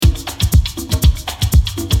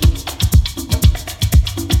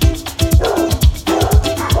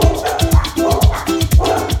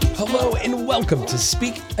Welcome to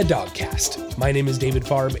Speak a Dogcast. My name is David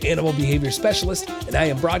Farb, Animal Behavior Specialist, and I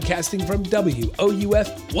am broadcasting from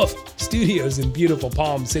WOUF Woof Studios in beautiful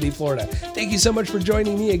Palm City, Florida. Thank you so much for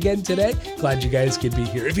joining me again today. Glad you guys could be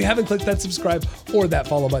here. If you haven't clicked that subscribe or that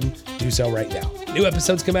follow button, do so right now. New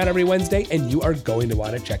episodes come out every Wednesday, and you are going to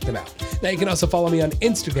want to check them out. Now, you can also follow me on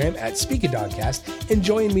Instagram at Speak a Dogcast and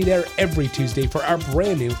join me there every Tuesday for our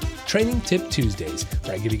brand new Training Tip Tuesdays,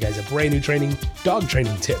 where I give you guys a brand new dog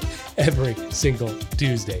training tip every single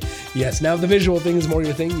Tuesday. Yes, now if the visual thing is more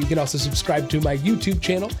your thing, you can also subscribe to my YouTube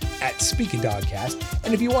channel at Speak a Dogcast.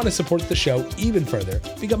 And if you want to support the show even further,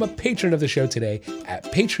 become a patron of the show today at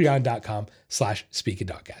patreon.com/Speak a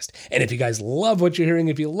Dogcast. And if you guys love what you're hearing,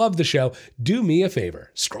 if you love the show, do me a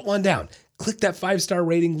favor, scroll on down. Click that 5-star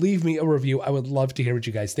rating, leave me a review. I would love to hear what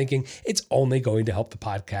you guys thinking. It's only going to help the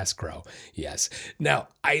podcast grow. Yes. Now,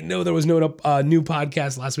 I know there was no new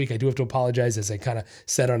podcast last week. I do have to apologize, as I kind of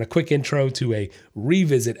said on a quick intro to a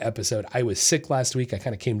revisit episode. I was sick last week. I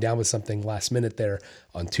kind of came down with something last minute there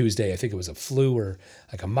on Tuesday. I think it was a flu or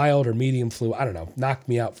like a mild or medium flu. I don't know. Knocked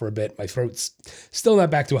me out for a bit. My throat's still not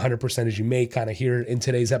back to 100%, as you may kind of hear in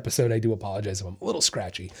today's episode. I do apologize if I'm a little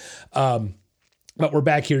scratchy. But we're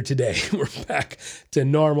back here today. We're back to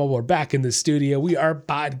normal. We're back in the studio. We are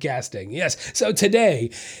podcasting. Yes. So today,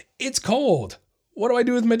 it's cold. What do I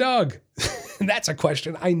do with my dog? That's a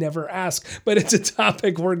question I never ask, but it's a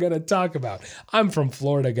topic we're going to talk about. I'm from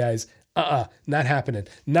Florida, guys. Not happening.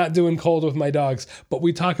 Not doing cold with my dogs, but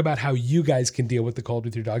we talk about how you guys can deal with the cold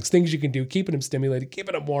with your dogs, things you can do, keeping them stimulated,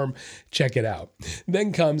 keeping them warm. Check it out.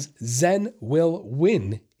 Then comes Zen Will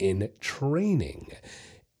Win in training.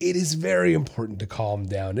 It is very important to calm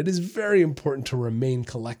down. It is very important to remain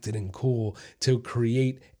collected and cool to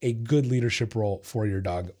create a good leadership role for your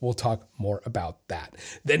dog. We'll talk more about that.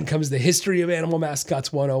 Then comes the History of Animal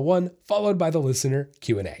Mascots 101, followed by the listener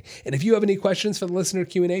Q&A. And if you have any questions for the listener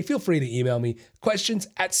Q&A, feel free to email me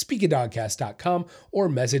questions@speakadogcast.com or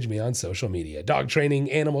message me on social media. Dog training,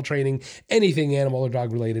 animal training, anything animal or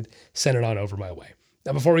dog related, send it on over my way.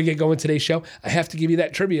 Now, before we get going today's show, I have to give you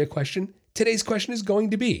that trivia question. Today's question is going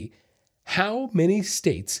to be, how many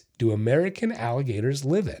states do American alligators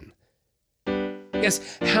live in? Yes,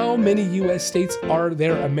 how many U.S. states are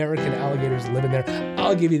there American alligators living there?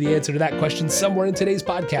 I'll give you the answer to that question somewhere in today's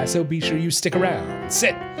podcast, so be sure you stick around,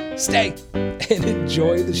 sit, stay, and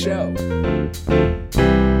enjoy the show.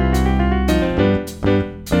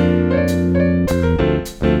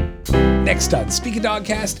 Next on Speak a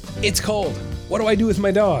Dogcast, it's cold. What do I do with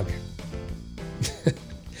my dog?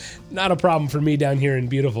 Not a problem for me down here in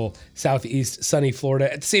beautiful southeast sunny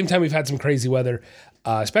Florida. At the same time, we've had some crazy weather,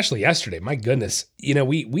 especially yesterday. My goodness,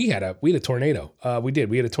 we had a tornado.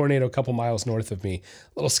 We had a tornado a couple miles north of me.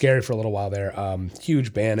 A little scary for a little while there.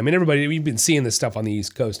 Huge band. I mean, everybody, we've been seeing this stuff on the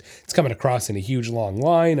East Coast. It's coming across in a huge long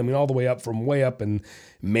line. I mean, all the way up from way up in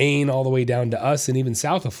Maine, all the way down to us, and even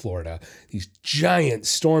south of Florida. These giant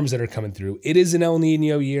storms that are coming through. It is an El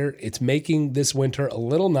Nino year. It's making this winter a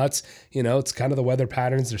little nuts. It's kind of the weather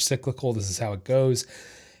patterns. They're cyclical. This is how it goes.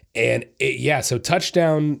 And so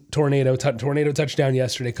tornado touchdown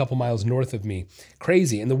yesterday, a couple miles north of me.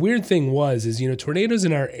 Crazy. And the weird thing is tornadoes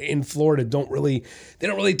in Florida don't really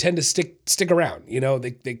tend to stick around.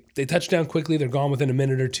 They touch down quickly. They're gone within a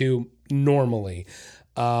minute or two normally.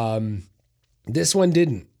 This one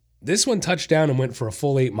didn't. This one touched down and went for a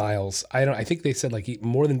full 8 miles. I think they said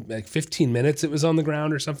more than 15 minutes it was on the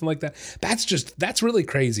ground or something like that. That's really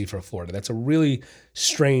crazy for Florida. That's a really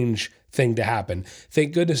strange thing to happen.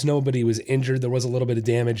 Thank goodness nobody was injured. There was a little bit of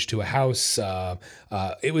damage to a house.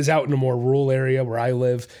 It was out in a more rural area where I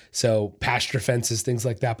live, so pasture fences, things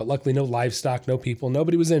like that. But luckily no livestock, no people,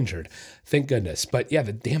 nobody was injured. Thank goodness. But yeah,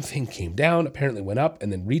 the damn thing came down, apparently went up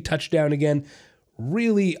and then retouched down again.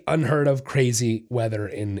 Really unheard of crazy weather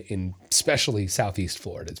in especially southeast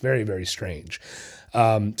Florida. It's very, very strange.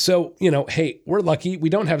 Hey, we're lucky.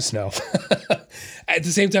 We don't have snow. At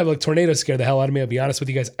the same time, tornadoes scare the hell out of me. I'll be honest with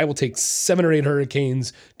you guys. I will take 7 or 8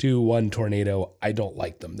 hurricanes to one tornado. I don't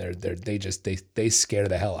like them. They scare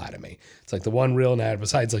the hell out of me. It's like the one real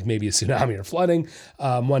besides maybe a tsunami or flooding,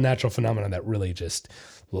 one natural phenomenon that really just,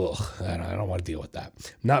 I don't want to deal with that. I'm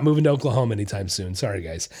not moving to Oklahoma anytime soon. Sorry,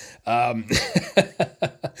 guys.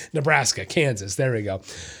 Nebraska, Kansas. There we go.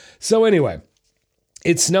 So anyway,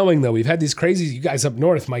 it's snowing though. We've had these crazy, you guys up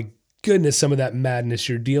north, my goodness, some of that madness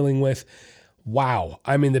you're dealing with. Wow.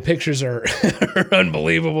 I mean, the pictures are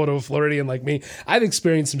unbelievable to a Floridian like me. I've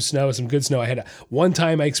experienced some good snow. One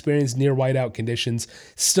time I experienced near whiteout conditions.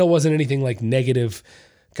 Still wasn't anything like negative.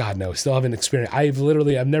 God, no, still haven't experienced. I've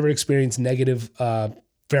never experienced negative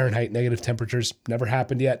Fahrenheit negative temperatures. Never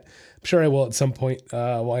happened yet. I'm sure I will at some point.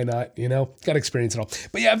 Why not? Got to experience it all.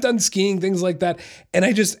 But yeah, I've done skiing, things like that. And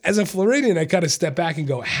I just, as a Floridian, I kind of step back and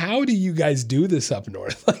go, how do you guys do this up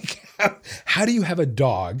north? Like, how do you have a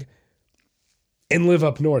dog and live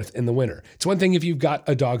up north in the winter? It's one thing if you've got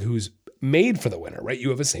a dog who's made for the winter, right? You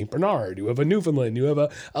have a St. Bernard, you have a Newfoundland, you have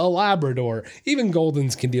a Labrador. Even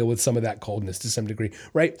Goldens can deal with some of that coldness to some degree,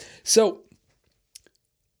 right? So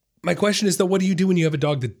my question is, though, what do you do when you have a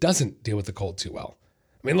dog that doesn't deal with the cold too well?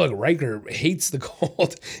 I mean, look, Riker hates the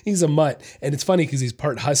cold. He's a mutt. And it's funny because he's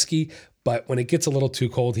part husky, but when it gets a little too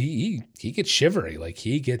cold, he gets shivery. Like,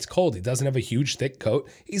 he gets cold. He doesn't have a huge, thick coat.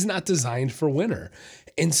 He's not designed for winter.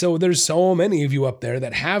 And so there's so many of you up there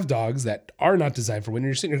that have dogs that are not designed for winter.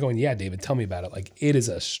 You're sitting there going, yeah, David, tell me about it. Like, it is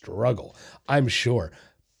a struggle, I'm sure.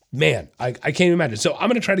 Man, I can't even imagine. So I'm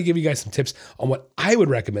going to try to give you guys some tips on what I would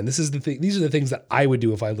recommend. These are the things that I would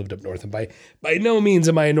do if I lived up north. And by no means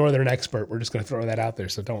am I a northern expert. We're just going to throw that out there.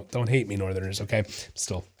 So don't hate me, northerners, okay? I'm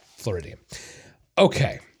still Floridian.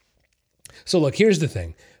 Okay. So look, here's the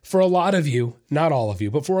thing. For a lot of you, not all of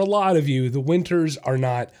you, but for a lot of you, the winters are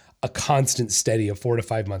not a constant steady of 4 to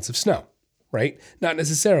 5 months of snow, right? Not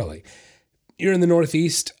necessarily. You're in the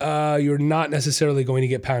Northeast, you're not necessarily going to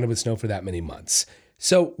get pounded with snow for that many months.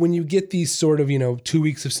 So when you get these sort of, 2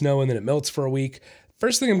 weeks of snow and then it melts for a week,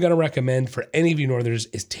 first thing I'm going to recommend for any of you northerners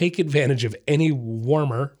is take advantage of any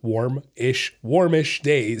warmish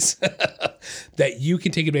days that you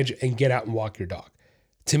can take advantage of and get out and walk your dog.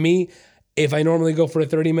 To me, if I normally go for a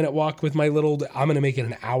 30-minute walk with my I'm going to make it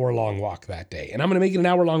an hour-long walk that day. And I'm going to make it an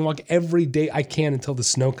hour-long walk every day I can until the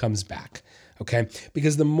snow comes back, okay?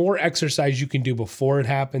 Because the more exercise you can do before it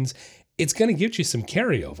happens, it's going to get you some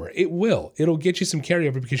carryover. It will. It'll get you some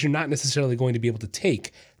carryover because you're not necessarily going to be able to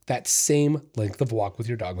take that same length of walk with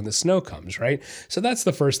your dog when the snow comes, right? So that's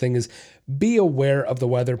the first thing, is be aware of the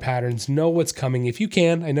weather patterns, know what's coming if you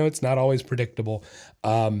can. I know it's not always predictable,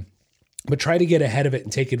 but try to get ahead of it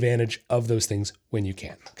and take advantage of those things when you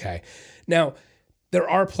can, okay? Now, there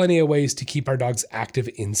are plenty of ways to keep our dogs active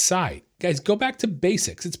inside. Guys, go back to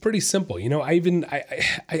basics. It's pretty simple.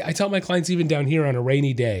 I tell my clients, even down here on a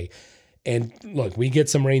rainy day, and look, we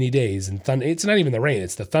get some rainy days and it's not even the rain,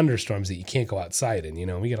 it's the thunderstorms that you can't go outside in.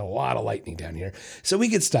 We get a lot of lightning down here. So we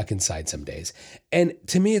get stuck inside some days. And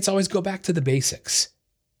to me, it's always go back to the basics.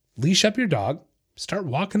 Leash up your dog, start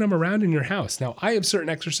walking them around in your house. Now, I have certain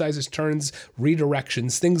exercises, turns,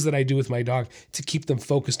 redirections, things that I do with my dog to keep them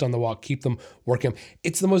focused on the walk, keep them working.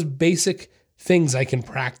 It's the most basic things I can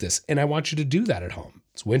practice. And I want you to do that at home.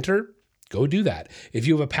 It's winter. Go do that. If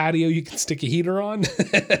you have a patio you can stick a heater on,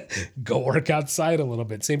 go work outside a little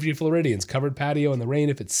bit. Same for you Floridians, covered patio in the rain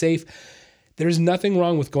if it's safe. There's nothing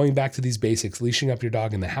wrong with going back to these basics, leashing up your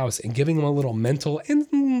dog in the house and giving them a little mental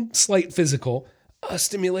and slight physical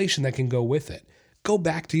stimulation that can go with it. Go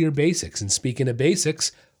back to your basics. And speaking of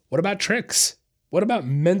basics, what about tricks? What about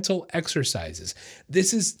mental exercises?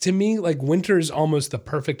 This is, to me, like winter is almost the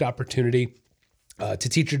perfect opportunity to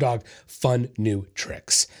teach your dog fun new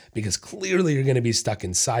tricks, because clearly you're going to be stuck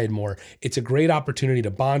inside more. It's a great opportunity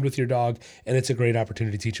to bond with your dog, and it's a great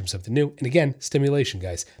opportunity to teach him something new. And again, stimulation,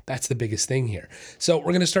 guys. That's the biggest thing here. So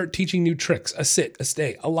we're going to start teaching new tricks: a sit, a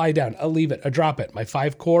stay, a lie down, a leave it, a drop it. My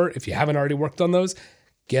 5 core, if you haven't already worked on those,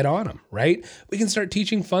 get on them, right? We can start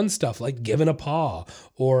teaching fun stuff like giving a paw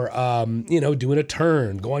or, doing a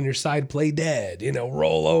turn, go on your side, play dead,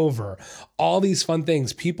 roll over, all these fun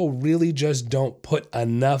things. People really just don't put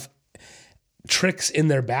enough tricks in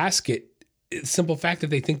their basket. It's the simple fact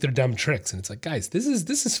that they think they're dumb tricks. And it's like, guys, this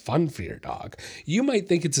is fun for your dog. You might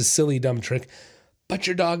think it's a silly, dumb trick, but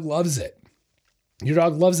your dog loves it. Your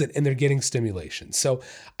dog loves it, and they're getting stimulation. So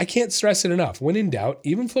I can't stress it enough. When in doubt,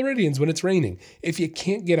 even Floridians, when it's raining, if you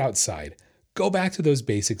can't get outside, go back to those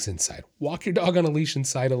basics inside. Walk your dog on a leash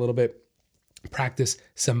inside a little bit. Practice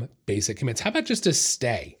some basic commands. How about just a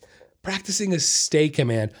stay? Practicing a stay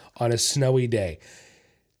command on a snowy day.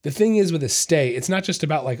 The thing is with a stay, it's not just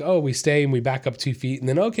about like, oh, we stay and we back up 2 feet and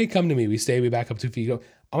then, okay, come to me. We stay, we back up 2 feet. Go.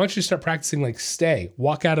 I want you to start practicing like stay.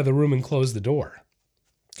 Walk out of the room and close the door.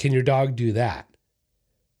 Can your dog do that?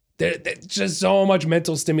 There's just so much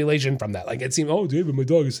mental stimulation from that. Like it seems, oh, David, my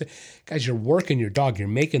dog is saying, guys, you're working your dog. You're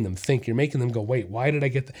making them think. You're making them go, wait, why did I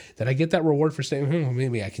get that? Did I get that reward for staying?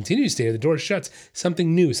 Maybe I continue to stay. The door shuts.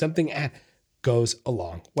 Something new, something goes a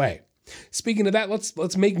long way. Speaking of that,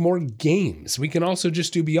 let's make more games. We can also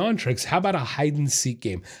just do beyond tricks. How about a hide and seek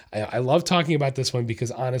game? I love talking about this one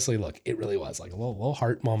because honestly, look, it really was like a little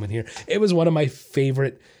heart moment here. It was one of my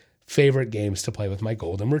favorite games to play with my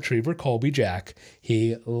golden retriever, Colby Jack.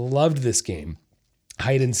 He loved this game,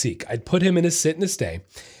 hide and seek. I'd put him in a sit and a stay,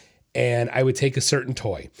 and I would take a certain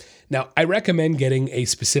toy. Now, I recommend getting a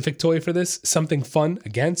specific toy for this, something fun,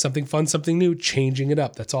 again, something fun, something new, changing it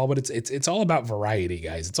up. That's all, but it's all about variety,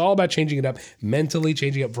 guys. It's all about changing it up, mentally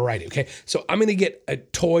changing up variety, okay? So I'm going to get a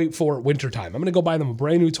toy for wintertime. I'm going to go buy them a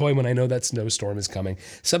brand new toy when I know that snowstorm is coming,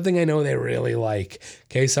 something I know they really like,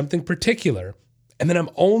 okay? Something particular. And then I'm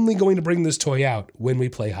only going to bring this toy out when we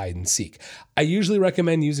play hide and seek. I usually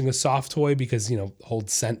recommend using a soft toy because,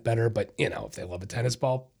 holds scent better, but if they love a tennis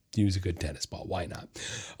ball, use a good tennis ball. Why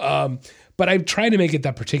not? But I've tried to make it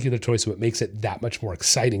that particular toy so it makes it that much more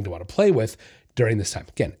exciting to want to play with during this time.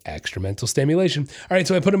 Again, extra mental stimulation. All right,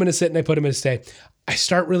 so I put them in a sit and I put them in a stay. I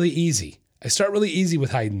start really easy.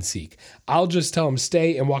 With hide and seek. I'll just tell him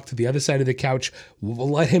stay and walk to the other side of the couch. We'll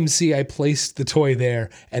let him see I placed the toy there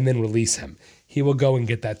and then release him. He will go and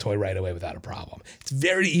get that toy right away without a problem. It's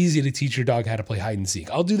very easy to teach your dog how to play hide and seek.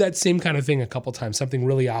 I'll do that same kind of thing a couple times, something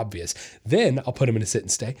really obvious. Then I'll put him in a sit and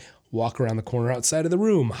stay, walk around the corner outside of the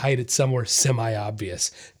room, hide it somewhere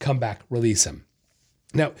semi-obvious, come back, release him.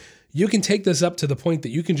 Now, you can take this up to the point that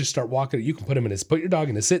you can just start walking. You can put your dog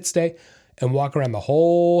in a sit, stay, and walk around the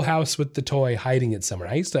whole house with the toy, hiding it somewhere.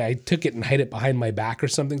 I took it and hid it behind my back or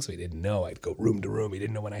something, so he didn't know. I'd go room to room. He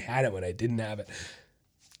didn't know when I had it, when I didn't have it.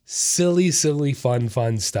 Silly,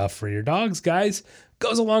 fun stuff for your dogs, guys.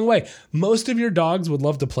 Goes a long way. Most of your dogs would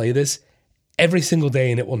love to play this every single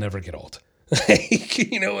day, and it will never get old.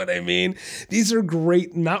 You know what I mean? These are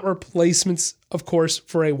great, not replacements, of course,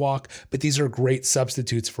 for a walk, but these are great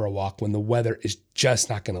substitutes for a walk when the weather is just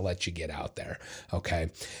not going to let you get out there. Okay.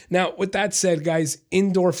 Now, with that said, guys,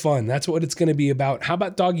 indoor fun, that's what it's going to be about. How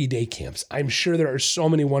about doggy day camps? I'm sure there are so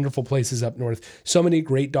many wonderful places up north, so many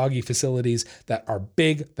great doggy facilities that are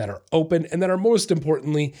big, that are open, and that are most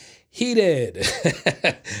importantly, heated.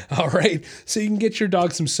 All right. So you can get your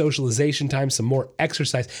dog some socialization time, some more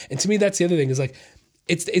exercise. And to me, that's the other thing is like,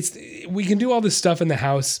 we can do all this stuff in the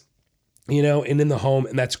house, and in the home,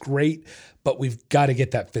 and that's great, but we've got to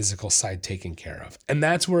get that physical side taken care of. And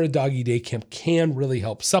that's where a doggy day camp can really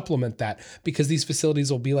help supplement that, because these facilities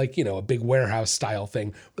will be like, a big warehouse style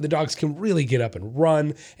thing where the dogs can really get up and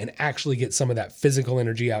run and actually get some of that physical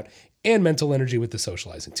energy out and mental energy with the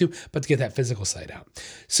socializing too, but to get that physical side out.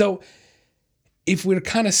 So if we're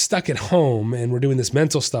kind of stuck at home and we're doing this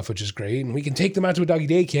mental stuff, which is great, and we can take them out to a doggy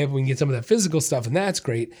day camp and we can get some of that physical stuff, and that's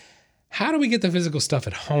great. How do we get the physical stuff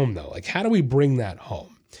at home though? Like, how do we bring that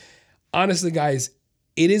home? Honestly, guys,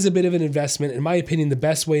 it is a bit of an investment. In my opinion, the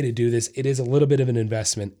best way to do this, it is a little bit of an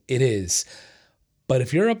investment. It is. But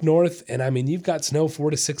if you're up north and you've got snow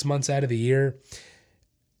 4 to 6 months out of the year,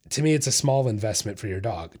 to me, it's a small investment for your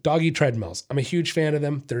dog. Doggy treadmills. I'm a huge fan of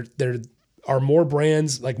them. There are more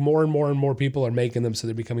brands, like more and more people are making them. So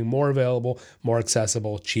they're becoming more available, more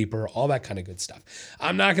accessible, cheaper, all that kind of good stuff.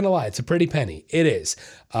 I'm not going to lie. It's a pretty penny. It is.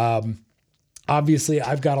 Obviously,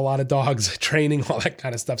 I've got a lot of dogs, training, all that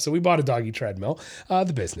kind of stuff. So we bought a doggy treadmill.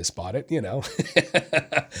 The business bought it,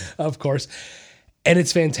 of course. And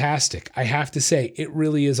it's fantastic. I have to say, it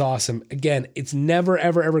really is awesome. Again, it's never,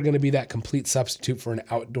 ever going to be that complete substitute for an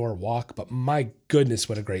outdoor walk, but my goodness,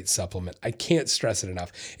 what a great supplement. I can't stress it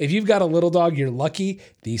enough. If you've got a little dog, you're lucky.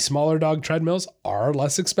 These smaller dog treadmills are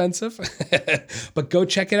less expensive, but go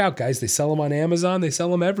check it out, guys. They sell them on Amazon. They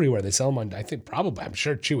sell them everywhere. They sell them on, I'm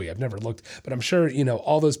sure Chewy. I've never looked, but I'm sure,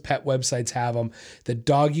 all those pet websites have them. The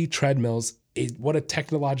doggy treadmills, what a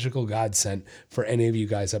technological godsend for any of you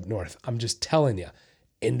guys up north. I'm just telling you,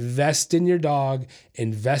 invest in your dog,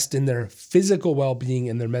 invest in their physical well-being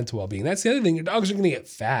and their mental well-being. That's the other thing. Your dogs are going to get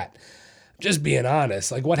fat. Just being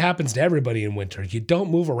honest, like what happens to everybody in winter? You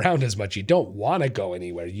don't move around as much. You don't want to go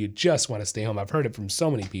anywhere. You just want to stay home. I've heard it from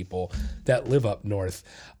so many people that live up north.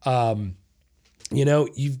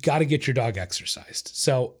 You've got to get your dog exercised.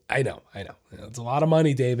 So I know. It's a lot of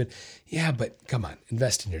money, David. Yeah, but come on,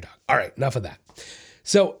 invest in your dog. All right, enough of that.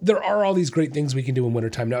 So there are all these great things we can do in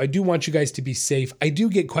wintertime. Now, I do want you guys to be safe. I do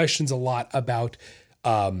get questions a lot about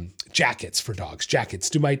jackets for dogs. Jackets.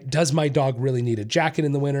 Does my dog really need a jacket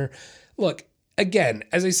in the winter? Look, again,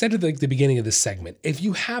 as I said at the beginning of this segment, if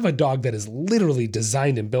you have a dog that is literally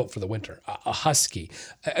designed and built for the winter, a husky,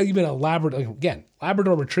 even a Labrador, again,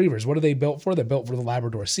 Labrador retrievers, what are they built for? They're built for the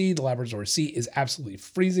Labrador Sea. The Labrador Sea is absolutely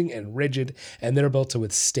freezing and rigid, and they're built to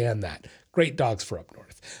withstand that. Great dogs for up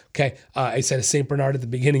north. Okay. I said a St. Bernard at the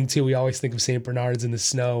beginning too. We always think of St. Bernards in the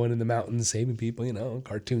snow and in the mountains, saving people,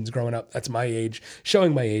 cartoons growing up. That's my age,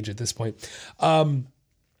 showing my age at this point.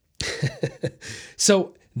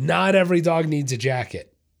 So not every dog needs a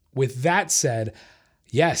jacket. With that said,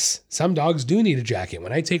 yes, some dogs do need a jacket.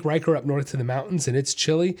 When I take Riker up north to the mountains and it's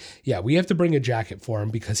chilly, yeah, we have to bring a jacket for him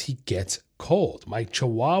because he gets cold. My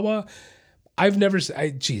Chihuahua, I've never,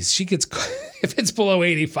 she gets, if it's below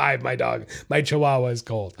 85, my Chihuahua is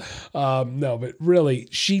cold. No, but really,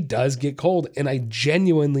 she does get cold, and I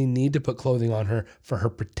genuinely need to put clothing on her for her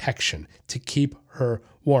protection to keep her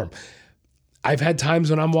warm. I've had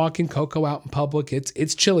times when I'm walking Coco out in public.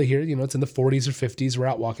 It's chilly here. It's in the 40s or 50s. We're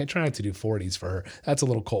out walking. I try not to do 40s for her. That's a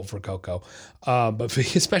little cold for Coco. But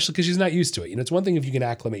especially because she's not used to it. It's one thing if you can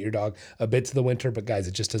acclimate your dog a bit to the winter, but guys,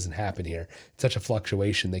 it just doesn't happen here. It's such a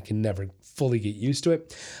fluctuation. They can never fully get used to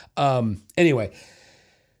it. Anyway,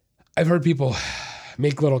 I've heard people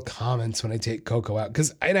make little comments when I take Coco out.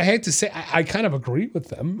 And I hate to say, I kind of agree with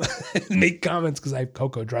them. Make comments because I have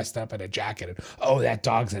Coco dressed up in a jacket. And, oh, that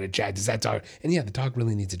dog's in a jacket. Does that dog? And yeah, the dog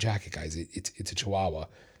really needs a jacket, guys. It's a Chihuahua.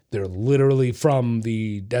 They're literally from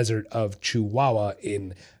the desert of Chihuahua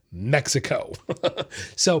in Mexico.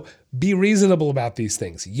 So be reasonable about these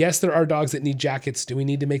things. Yes, there are dogs that need jackets. Do we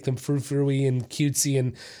need to make them frou-frou-y and cutesy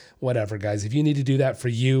and whatever, guys? If you need to do that for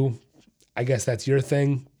you, I guess that's your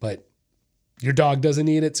thing, but your dog doesn't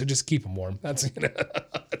need it, so just keep them warm. That's what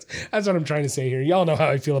I'm trying to say here. Y'all know how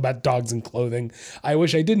I feel about dogs and clothing. I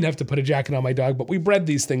wish I didn't have to put a jacket on my dog, but we bred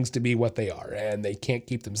these things to be what they are, and they can't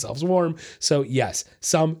keep themselves warm. So yes,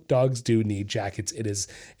 some dogs do need jackets. It is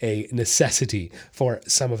a necessity for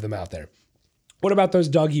some of them out there. What about those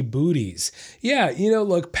doggy booties? Yeah,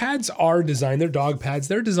 look, pads are designed, they're dog pads.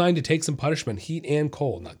 They're designed to take some punishment, heat and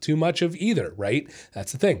cold. Not too much of either, right?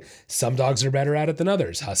 That's the thing. Some dogs are better at it than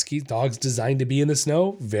others. Husky dogs designed to be in the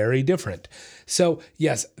snow, very different. So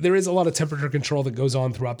yes, there is a lot of temperature control that goes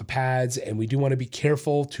on throughout the pads, and we do want to be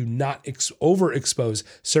careful to not overexpose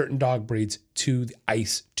certain dog breeds to the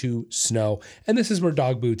ice, to snow. And this is where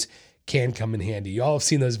dog boots can come in handy. Y'all have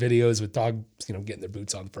seen those videos with dogs, getting their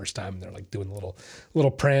boots on the first time, and they're like doing a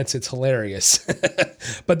little prance. It's hilarious,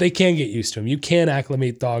 but they can get used to them. You can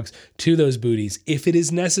acclimate dogs to those booties if it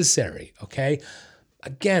is necessary. Okay.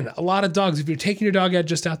 Again, a lot of dogs, if you're taking your dog out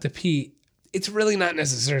just out to pee, it's really not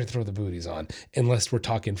necessary to throw the booties on unless we're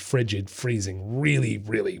talking frigid, freezing, really,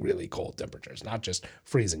 really, really cold temperatures, not just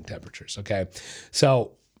freezing temperatures. Okay.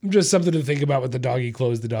 So just something to think about with the doggy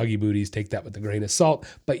clothes, the doggy booties. Take that with a grain of salt.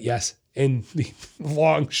 But yes, in the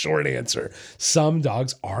long, short answer, some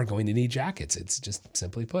dogs are going to need jackets. It's just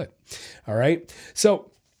simply put. All right. So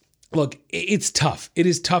look, it's tough. It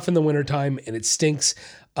is tough in the wintertime, and it stinks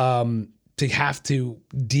to have to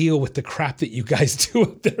deal with the crap that you guys do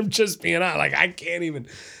up there. I'm just being honest. Like, I can't even.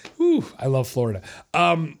 I love Florida.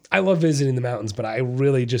 I love visiting the mountains, but I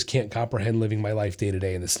really just can't comprehend living my life day to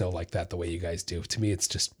day in the snow like that, the way you guys do. To me, it's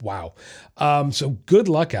just wow. So good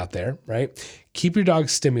luck out there, right? Keep your dog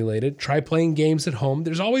stimulated. Try playing games at home.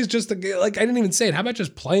 There's always just I didn't even say it. How about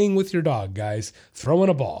just playing with your dog, guys? Throwing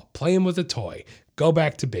a ball, playing with a toy. Go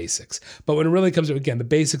back to basics. But when it really comes to, again, the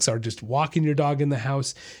basics are just walking your dog in the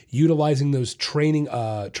house, utilizing those training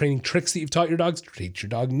tricks that you've taught your dogs. Teach your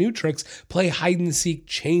dog new tricks. Play hide and seek.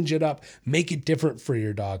 Change it up. Make it different for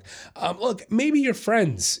your dog. Look, maybe your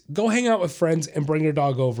friends. Go hang out with friends and bring your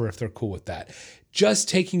dog over if they're cool with that. Just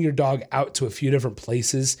taking your dog out to a few different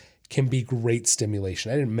places can be great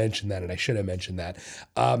stimulation. I didn't mention that, and I should have mentioned that.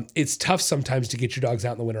 It's tough sometimes to get your dogs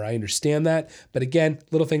out in the winter. I understand that. But again,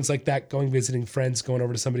 little things like that, visiting friends, going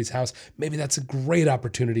over to somebody's house, maybe that's a great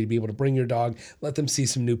opportunity to be able to bring your dog, let them see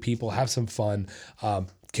some new people, have some fun.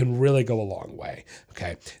 Can really go a long way.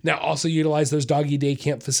 Okay. Now also utilize those doggy day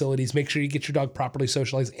camp facilities. Make sure you get your dog properly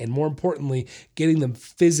socialized, and more importantly, getting them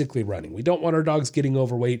physically running. We don't want our dogs getting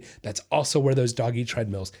overweight. That's also where those doggy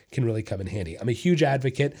treadmills can really come in handy. I'm a huge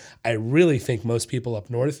advocate. I really think most people up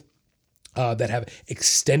north that have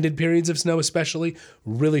extended periods of snow especially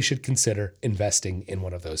really should consider investing in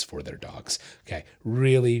one of those for their dogs. Okay,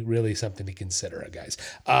 really, really something to consider, guys.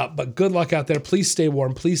 But good luck out there. Please stay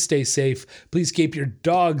warm. Please stay safe. Please keep your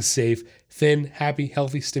dogs safe, thin, happy,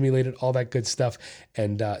 healthy, stimulated, all that good stuff,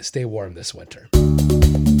 and stay warm this winter.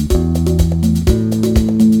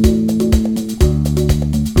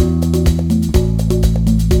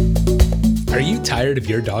 Are you tired of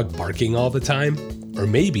your dog barking all the time? Or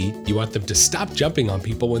maybe you want them to stop jumping on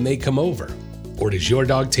people when they come over. Or does your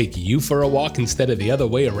dog take you for a walk instead of the other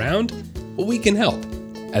way around? Well, we can help.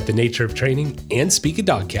 At the Nature of Training and Speak a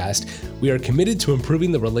Dogcast, we are committed to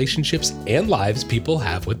improving the relationships and lives people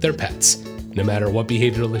have with their pets. No matter what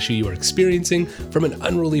behavioral issue you are experiencing, from an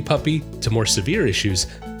unruly puppy to more severe issues,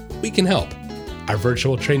 we can help. Our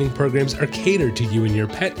virtual training programs are catered to you and your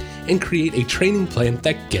pet and create a training plan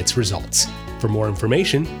that gets results. For more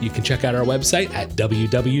information, you can check out our website at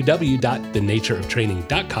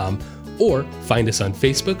www.thenatureoftraining.com or find us on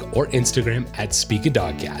Facebook or Instagram at Speak a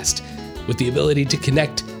Dogcast. With the ability to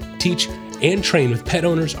connect, teach, and train with pet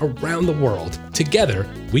owners around the world. Together,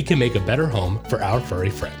 we can make a better home for our furry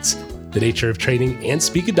friends. The Nature of Training and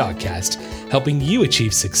Speak a Dogcast, helping you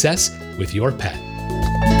achieve success with your pet.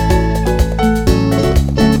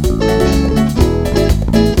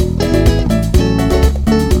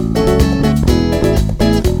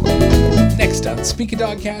 Next on Speak a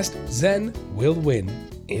Dogcast, Zen Will Win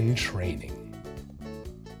in Training.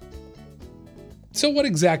 So what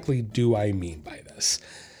exactly do I mean by this?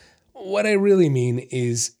 What I really mean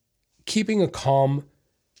is keeping a calm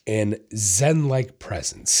and Zen-like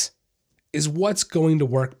presence is what's going to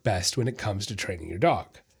work best when it comes to training your dog.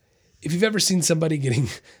 If you've ever seen somebody getting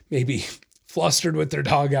maybe flustered with their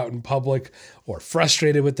dog out in public or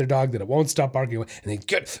frustrated with their dog that it won't stop barking and they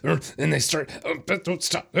get and they start, don't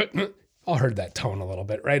stop. All heard that tone a little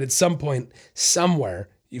bit, right? At some point, somewhere,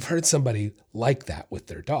 you've heard somebody like that with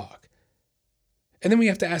their dog. And then we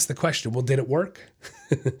have to ask the question, well, did it work?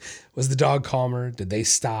 Was the dog calmer? Did they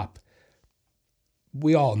stop?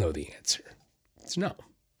 We all know the answer. It's no.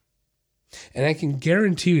 And I can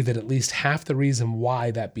guarantee you that at least half the reason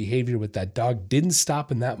why that behavior with that dog didn't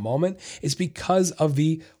stop in that moment is because of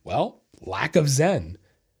the, lack of Zen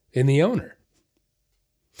in the owner.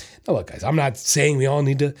 Now look, guys, I'm not saying we all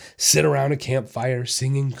need to sit around a campfire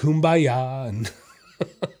singing Kumbaya and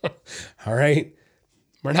all right.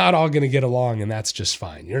 We're not all going to get along, and that's just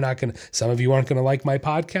fine. Some of you aren't going to like my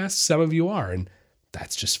podcast. Some of you are, and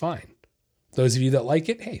that's just fine. Those of you that like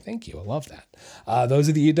it, hey, thank you. I love that. Those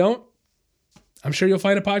of you don't, I'm sure you'll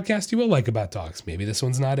find a podcast you will like about dogs. Maybe this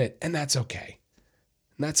one's not it, and that's okay.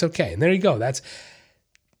 And there you go. That's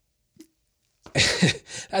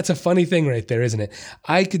a funny thing right there, isn't it?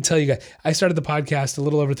 I could tell you guys, I started the podcast a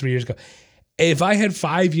little over 3 years ago. If I had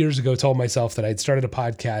 5 years ago told myself that I'd started a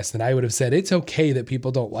podcast and I would have said, it's okay that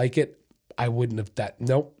people don't like it, I wouldn't have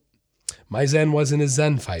Nope. My Zen wasn't as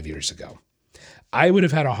Zen 5 years ago. I would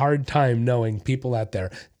have had a hard time knowing people out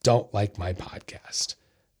there don't like my podcast.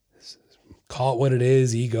 Call it what it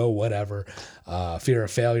is, ego, whatever, fear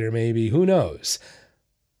of failure, maybe, who knows?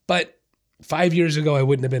 But 5 years ago, I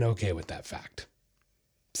wouldn't have been okay with that fact.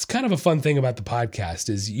 It's kind of a fun thing about the podcast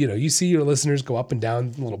is, you see your listeners go up and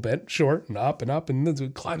down a little bit, sure, and up, and then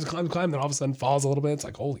it climbs, then all of a sudden falls a little bit. It's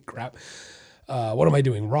like, holy crap. What am I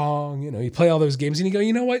doing wrong? You play all those games and you go,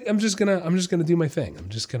 you know what? I'm just going to do my thing.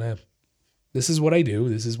 This is what I do.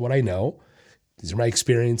 This is what I know. These are my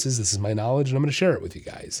experiences. This is my knowledge, and I'm going to share it with you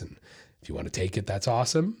guys. And if you want to take it, that's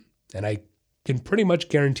awesome. And I can pretty much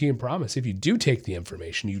guarantee and promise if you do take the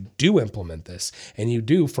information, you do implement this, and you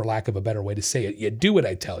do, for lack of a better way to say it, you do what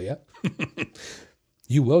I tell you,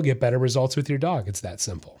 you will get better results with your dog. It's that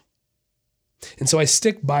simple. And so I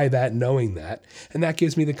stick by that, knowing that, and that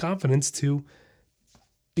gives me the confidence to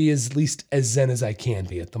be at least as Zen as I can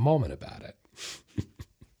be at the moment about it.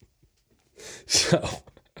 So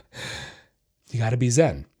you got to be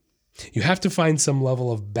Zen. You have to find some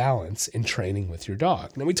level of balance in training with your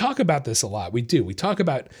dog. Now, we talk about this a lot. We do. We talk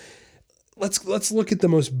about, let's look at the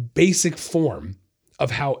most basic form of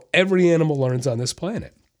how every animal learns on this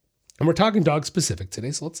planet. And we're talking dog specific today,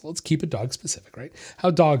 so let's keep it dog specific, right? How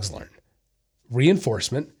dogs learn.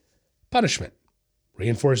 Reinforcement, punishment.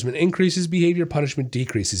 Reinforcement increases behavior, punishment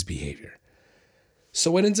decreases behavior. So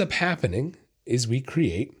what ends up happening is we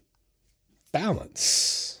create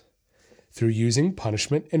balance through using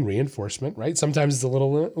punishment and reinforcement, right? Sometimes it's a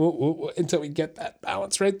little until we get that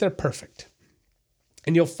balance right there. Perfect.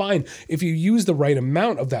 And you'll find if you use the right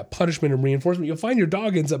amount of that punishment and reinforcement, you'll find your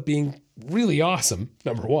dog ends up being really awesome,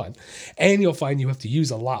 number one. And you'll find you have to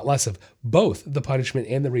use a lot less of both the punishment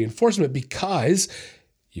and the reinforcement because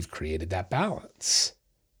you've created that balance.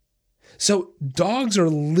 So dogs are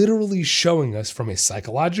literally showing us from a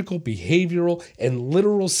psychological, behavioral, and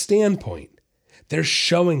literal standpoint, they're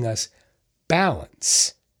showing us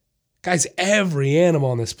balance. Guys, every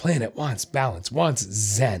animal on this planet wants balance, wants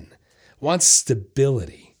Zen, wants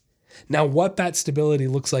stability. Now, what that stability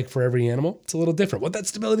looks like for every animal, it's a little different. What that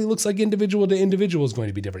stability looks like individual to individual is going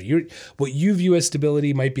to be different. What you view as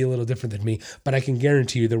stability might be a little different than me, but I can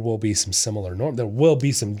guarantee you there will be some similar norms. There will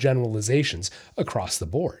be some generalizations across the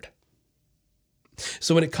board.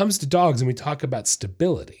 So when it comes to dogs and we talk about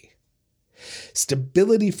stability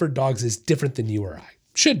for dogs is different than you or I.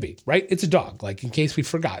 Should be, right? It's a dog. Like, in case we've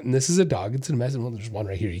forgotten, this is a dog. It's a mess. Well, there's one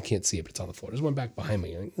right here. You can't see it, but it's on the floor. There's one back behind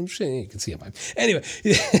me. You can see it. Anyway,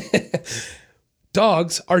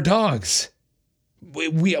 dogs are dogs.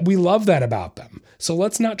 We love that about them. So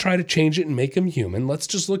let's not try to change it and make them human. Let's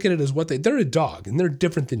just look at it as they're a dog, and they're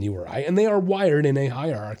different than you or I, and they are wired in a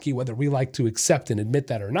hierarchy. Whether we like to accept and admit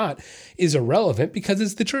that or not is irrelevant because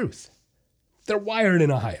it's the truth. They're wired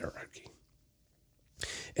in a hierarchy.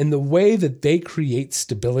 And the way that they create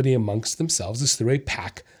stability amongst themselves is through a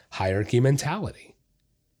pack hierarchy mentality.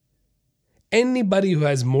 Anybody who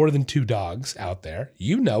has more than 2 dogs out there,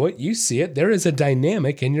 you know it, you see it. There is a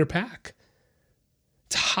dynamic in your pack.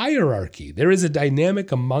 It's hierarchy. There is a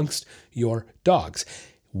dynamic amongst your dogs,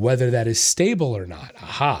 whether that is stable or not.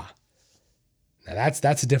 Aha. Now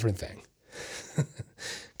that's a different thing.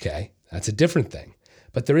 Okay, that's a different thing.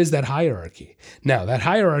 But there is that hierarchy. Now, that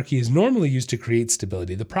hierarchy is normally used to create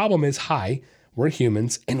stability. The problem is, hi, we're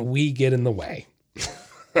humans, and we get in the way.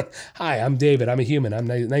 Hi, I'm David. I'm a human. I'm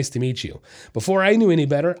nice to meet you. Before I knew any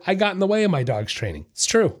better, I got in the way of my dog's training. It's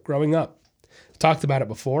true, growing up. Talked about it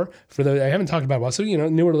before. For those I haven't talked about it well, so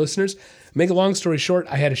newer listeners. Make a long story short,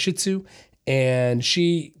 I had a Shih Tzu, and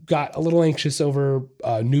she got a little anxious over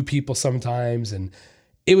new people sometimes, and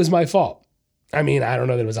it was my fault. I mean, I don't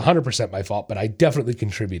know that it was 100% my fault, but I definitely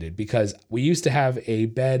contributed because we used to have a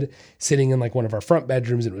bed sitting in like one of our front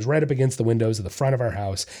bedrooms, and it was right up against the windows of the front of our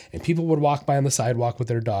house, and people would walk by on the sidewalk with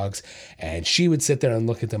their dogs, and she would sit there and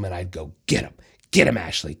look at them, and I'd go, get him,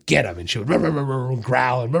 Ashley, get him. And she would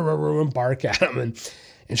growl and bark at him.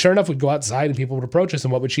 And sure enough, we'd go outside and people would approach us.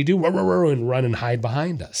 And what would she do? And run and hide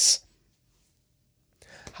behind us.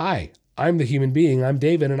 Hi, I'm the human being. I'm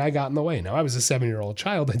David, and I got in the way. Now, I was a 7-year-old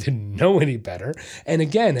child. I didn't know any better. And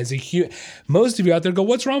again, most of you out there go,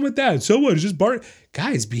 what's wrong with that? So what? It's just bark.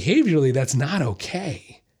 Guys, behaviorally, that's not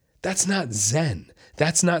okay. That's not Zen.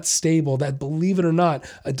 That's not stable. That, believe it or not,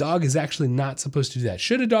 a dog is actually not supposed to do that.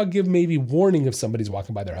 Should a dog give maybe warning if somebody's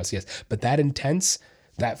walking by their house? Yes. But that intense,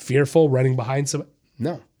 that fearful, running behind somebody?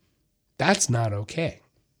 No. That's not okay.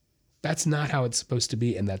 That's not how it's supposed to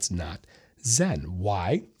be, and that's not Zen.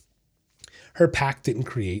 Why? Her pack didn't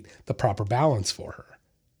create the proper balance for her.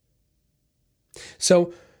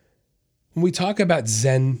 So when we talk about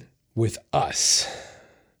Zen with us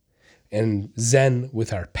and Zen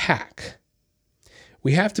with our pack,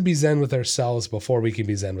 we have to be Zen with ourselves before we can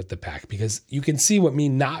be Zen with the pack, because you can see what me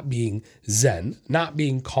not being Zen, not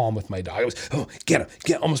being calm with my dog. I was, get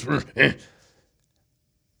him, almost. I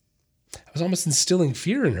was almost instilling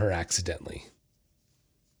fear in her accidentally.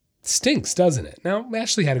 Stinks, doesn't it? Now,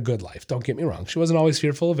 Ashley had a good life. Don't get me wrong. She wasn't always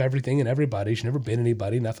fearful of everything and everybody. She never bit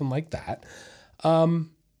anybody, nothing like that.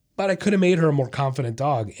 But I could have made her a more confident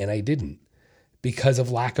dog, and I didn't, because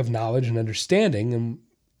of lack of knowledge and understanding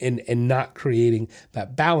and not creating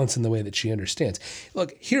that balance in the way that she understands.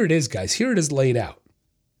 Look, here it is, guys. Here it is laid out.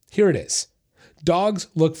 Here it is. Dogs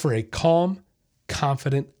look for a calm,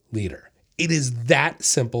 confident leader. It is that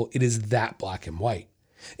simple. It is that black and white.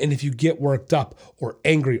 And if you get worked up or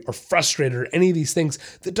angry or frustrated or any of these things,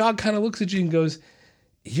 the dog kind of looks at you and goes,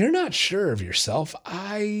 you're not sure of yourself.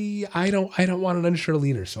 I don't want an unsure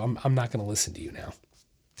leader, so I'm not going to listen to you now.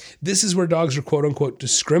 This is where dogs are quote unquote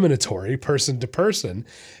discriminatory person to person,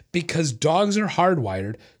 because dogs are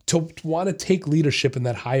hardwired to want to take leadership in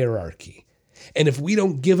that hierarchy. And if we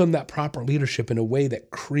don't give them that proper leadership in a way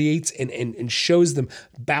that creates and shows them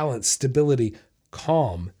balance, stability,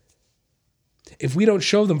 calm, if we don't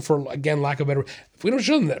show them, for, again, lack of a better, if we don't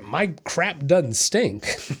show them that my crap doesn't stink,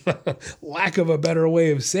 lack of a better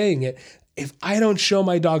way of saying it, if I don't show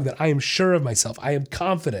my dog that I am sure of myself, I am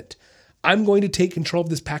confident, I'm going to take control of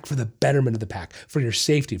this pack for the betterment of the pack, for your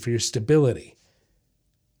safety, for your stability.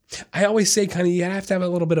 I always say you have to have a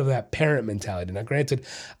little bit of that parent mentality. Now, granted,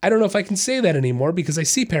 I don't know if I can say that anymore because I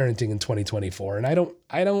see parenting in 2024 and I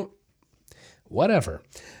don't, whatever.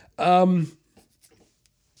 I'm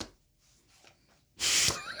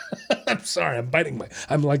sorry,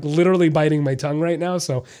 I'm like literally biting my tongue right now.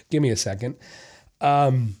 So give me a second.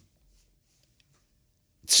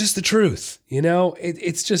 It's just the truth,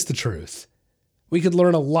 it's just the truth. We could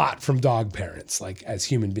learn a lot from dog parents, like as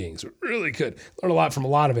human beings. We really could learn a lot from a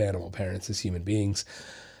lot of animal parents as human beings.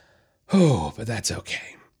 Oh, but that's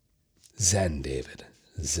okay. Zen, David.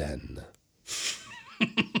 Zen.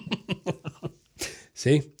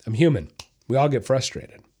 See, I'm human. We all get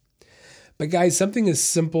frustrated. But guys, something as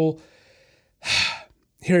simple.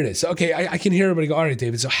 Here it is. Okay, I can hear everybody go, all right,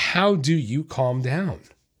 David, so how do you calm down?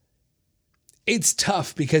 It's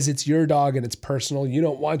tough because it's your dog and it's personal. You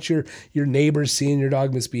don't want your neighbors seeing your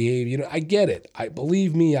dog misbehave. I get it.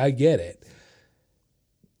 Believe me, I get it.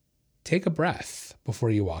 Take a breath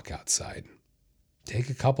before you walk outside.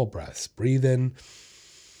 Take a couple breaths. Breathe in.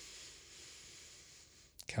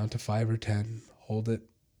 Count to 5 or 10. Hold it.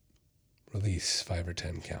 Release 5 or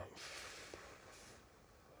 10 count.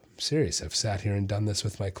 I'm serious. I've sat here and done this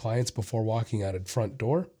with my clients before walking out a front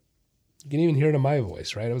door. You can even hear it in my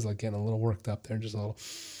voice, right? I was like getting a little worked up there, just a little.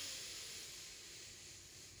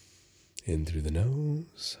 In through the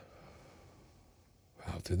nose.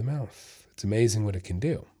 Out through the mouth. It's amazing what it can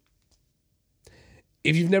do.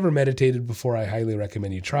 If you've never meditated before, I highly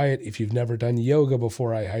recommend you try it. If you've never done yoga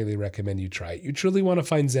before, I highly recommend you try it. You truly want to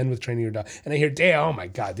find Zen with training your dog. And I hear, damn, oh my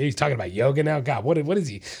God, he's talking about yoga now? God, what is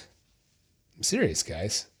he? I'm serious,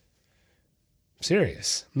 guys. I'm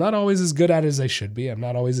serious. I'm not always as good at it as I should be. I'm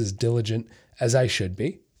not always as diligent as I should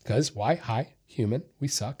be. Because why? Hi, human, we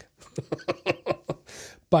suck.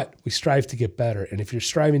 But we strive to get better. And if you're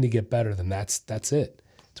striving to get better, then that's it.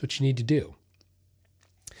 That's what you need to do.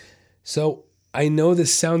 So I know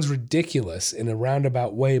this sounds ridiculous in a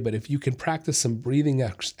roundabout way, but if you can practice some breathing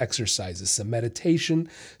exercises, some meditation,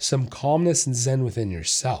 some calmness and Zen within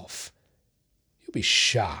yourself, you'll be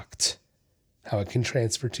shocked how it can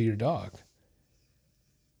transfer to your dog.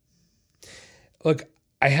 Look,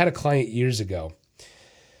 I had a client years ago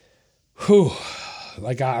who,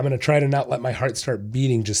 like, I'm going to try to not let my heart start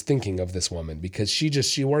beating just thinking of this woman, because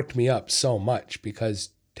she worked me up so much,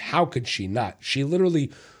 because how could she not? She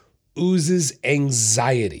literally oozes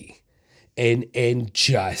anxiety and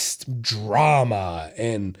just drama,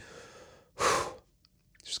 and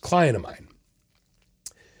she's a client of mine.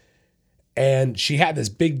 And she had this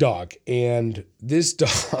big dog, and this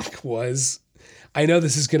dog was, I know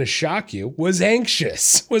this is going to shock you, was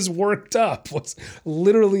anxious, was worked up, was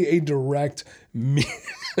literally a direct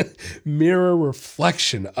mirror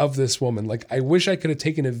reflection of this woman. Like, I wish I could have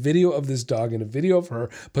taken a video of this dog and a video of her,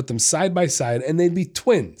 put them side by side, and they'd be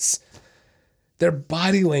twins. Their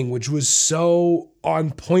body language was so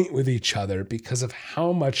on point with each other because of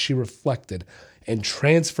how much she reflected and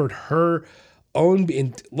transferred her own,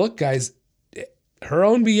 and look, guys, her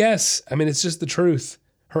own BS. I mean, it's just the truth.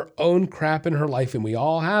 Her own crap in her life, and we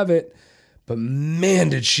all have it, but man,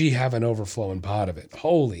 did she have an overflowing pot of it.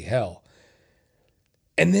 Holy hell.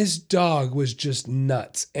 And this dog was just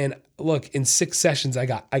nuts. And look, in 6 sessions, I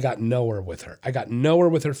got nowhere with her. I got nowhere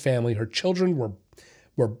with her family. Her children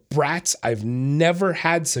were brats. I've never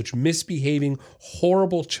had such misbehaving,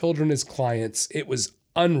 horrible children as clients. It was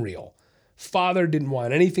unreal. Father didn't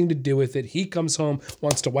want anything to do with it. He comes home,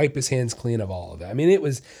 wants to wipe his hands clean of all of it. I mean, it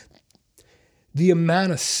was the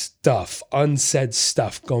amount of stuff, unsaid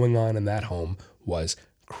stuff going on in that home was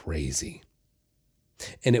crazy.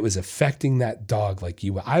 And it was affecting that dog like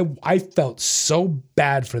you. I felt so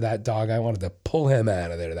bad for that dog. I wanted to pull him out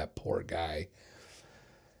of there, that poor guy.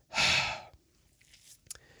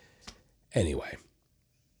 Anyway,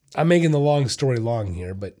 I'm making the long story long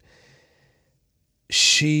here, but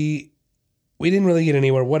we didn't really get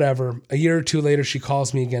anywhere, whatever. A year or two later, she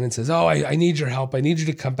calls me again and says, oh, I need your help. I need you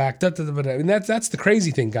to come back. And that's the crazy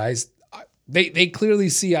thing, guys. They clearly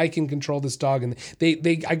see I can control this dog. And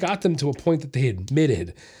I got them to a point that they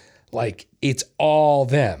admitted, like, it's all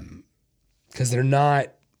them, because they're not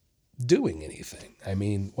doing anything. I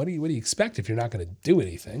mean, what do you expect if you're not going to do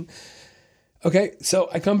anything? Okay, so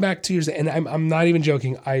I come back 2 years, and I'm not even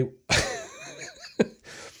joking.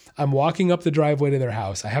 I'm walking up the driveway to their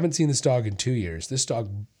house. I haven't seen this dog in 2 years. This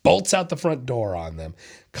dog bolts out the front door on them,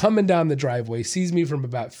 coming down the driveway, sees me from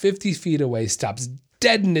about 50 feet away, stops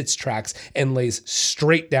dead in its tracks, and lays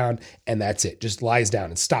straight down, and that's it. Just lies down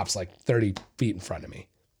and stops like 30 feet in front of me.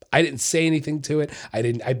 I didn't say anything to it.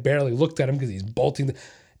 I barely looked at him because he's bolting,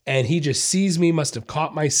 and he just sees me, must have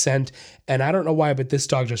caught my scent, and I don't know why, but this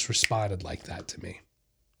dog just responded like that to me.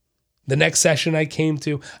 The next session I came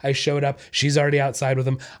to, I showed up. She's already outside with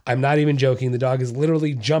him. I'm not even joking. The dog is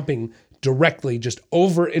literally jumping directly just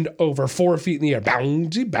over and over 4 feet in the air,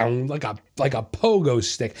 bouncy, bound, like a pogo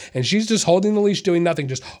stick. And she's just holding the leash, doing nothing,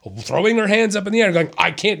 just throwing her hands up in the air, going,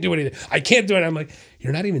 I can't do anything. I can't do it. I'm like,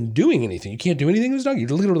 you're not even doing anything. You can't do anything with this dog. You're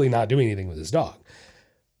literally not doing anything with this dog.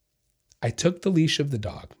 I took the leash of the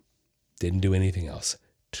dog, didn't do anything else.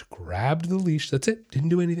 Grabbed the leash, that's it, didn't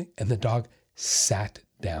do anything. And the dog sat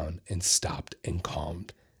down and stopped and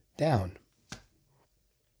calmed down.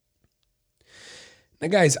 Now,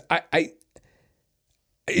 guys, this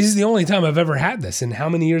is the only time I've ever had this. In how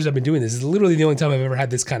many years I've been doing this? This is literally the only time I've ever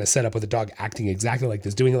had this kind of setup with a dog acting exactly like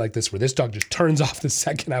this, doing it like this, where this dog just turns off the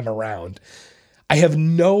second I'm around. I have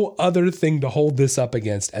no other thing to hold this up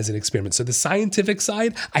against as an experiment. So the scientific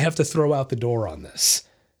side, I have to throw out the door on this.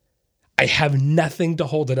 I have nothing to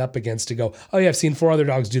hold it up against to go, oh yeah, I've seen 4 other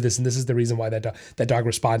dogs do this, and this is the reason why that dog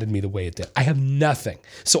responded to me the way it did. I have nothing.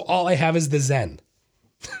 So all I have is the Zen.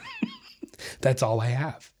 That's all I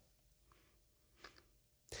have.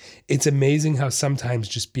 It's amazing how sometimes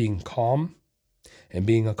just being calm and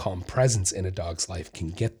being a calm presence in a dog's life can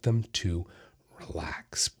get them to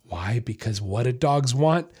relax. Why? Because what do dogs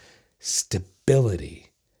want?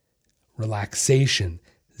 Stability, relaxation,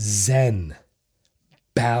 Zen,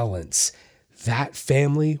 balance. That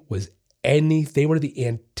family was they were the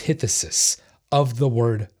antithesis of the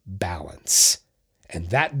word balance. And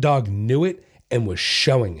that dog knew it and was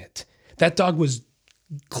showing it. That dog was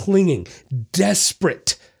clinging,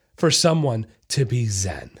 desperate for someone to be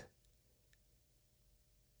Zen.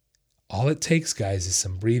 All it takes, guys, is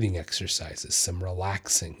some breathing exercises, some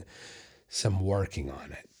relaxing, some working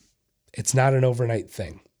on it. It's not an overnight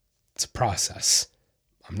thing. It's a process.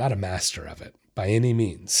 I'm not a master of it by any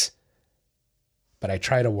means, but I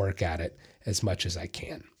try to work at it as much as I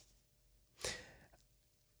can.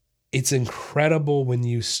 It's incredible when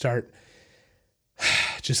you start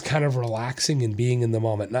just kind of relaxing and being in the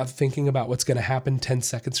moment, not thinking about what's going to happen 10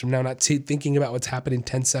 seconds from now, not thinking about what's happening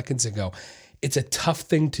 10 seconds ago. It's a tough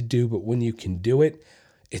thing to do, but when you can do it,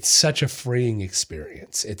 it's such a freeing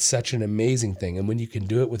experience. It's such an amazing thing. And when you can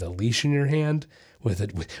do it with a leash in your hand,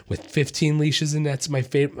 with 15 leashes, and that's my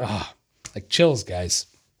favorite, like chills, guys.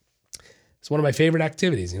 It's one of my favorite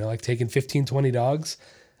activities, like taking 15, 20 dogs.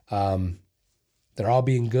 They're all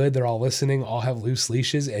being good. They're all listening, all have loose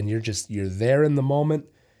leashes, and you're there in the moment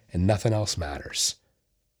and nothing else matters.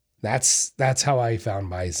 That's how I found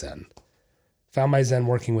my Zen. Found my Zen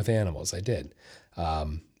working with animals. I did.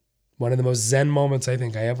 One of the most Zen moments I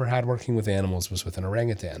think I ever had working with animals was with an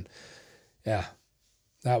orangutan. Yeah,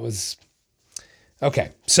 that was...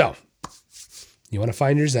 Okay, so you want to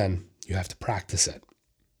find your Zen, you have to practice it.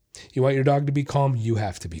 You want your dog to be calm, you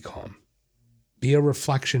have to be calm. Be a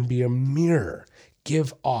reflection, be a mirror.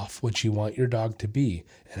 Give off what you want your dog to be.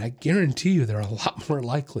 And I guarantee you they're a lot more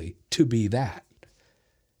likely to be that.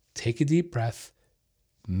 Take a deep breath,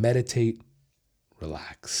 meditate,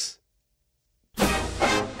 relax.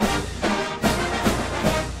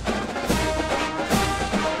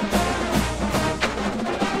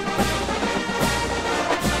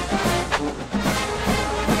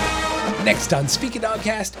 Next on Speak It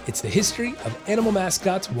Dogcast, it's the History of Animal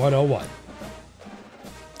Mascots 101.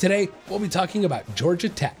 Today, we'll be talking about Georgia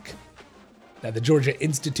Tech. Now, the Georgia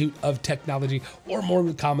Institute of Technology, or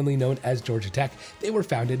more commonly known as Georgia Tech, they were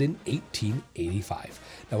founded in 1885.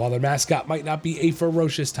 Now, while their mascot might not be a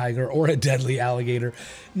ferocious tiger or a deadly alligator,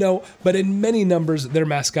 no, but in many numbers, their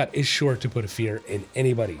mascot is sure to put a fear in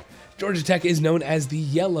anybody. Georgia Tech is known as the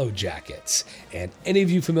Yellow Jackets. And any of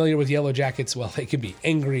you familiar with Yellow Jackets, well, they can be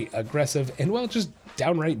angry, aggressive, and, well, just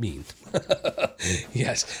downright mean.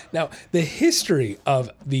 Yes. Now, the history of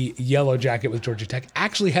the Yellow Jacket with Georgia Tech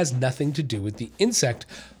actually has nothing to do with the insect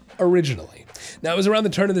originally. Now, it was around the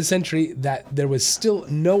turn of the century that there was still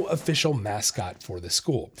no official mascot for the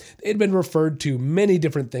school. It had been referred to many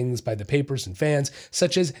different things by the papers and fans,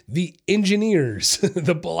 such as the engineers,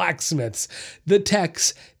 the blacksmiths, the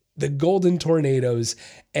techs, the golden tornadoes,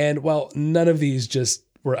 and, well, none of these just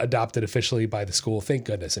were adopted officially by the school. Thank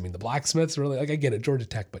goodness. I mean, the blacksmiths really, I get it, Georgia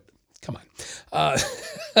Tech, but come on.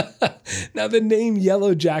 Now, the name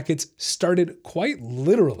Yellow Jackets started quite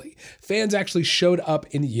literally. Fans actually showed up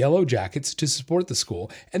in yellow jackets to support the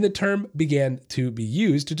school, and the term began to be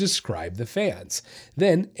used to describe the fans.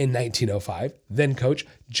 Then, in 1905, then coach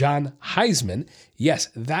John Heisman, yes,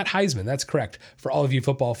 that Heisman, that's correct. For all of you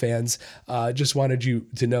football fans, just wanted you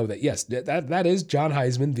to know that, yes, that is John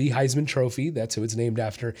Heisman, the Heisman Trophy. That's who it's named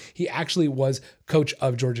after. He actually was coach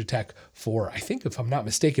of Georgia Tech for, I think, if I'm not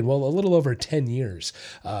mistaken, well, a little over 10 years.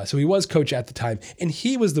 So he was coach at the time, and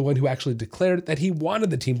he was the one who actually declared that he wanted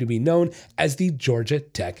the team to be known as the Georgia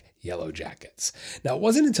Tech Yellow Jackets. Now, it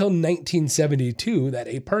wasn't until 1972 that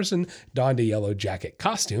a person donned a yellow jacket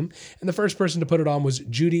costume, and the first person to put it on was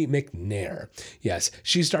Judy McNair. Yes,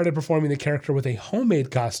 she started performing the character with a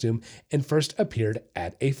homemade costume and first appeared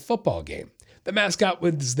at a football game. The mascot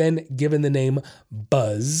was then given the name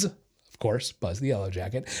Buzz. Of course, Buzz the Yellow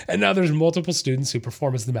Jacket. And now there's multiple students who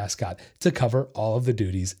perform as the mascot to cover all of the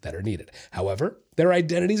duties that are needed. However, their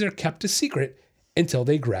identities are kept a secret until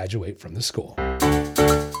they graduate from the school.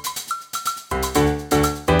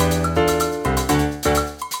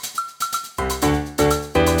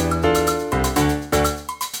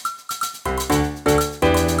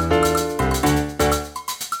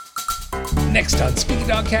 Next on Speak It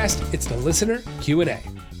Dogcast, it's the listener Q&A.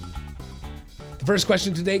 The first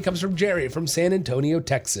question today comes from Jerry from San Antonio,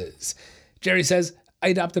 Texas. Jerry says, I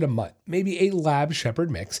adopted a mutt, maybe a lab shepherd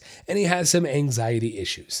mix, and he has some anxiety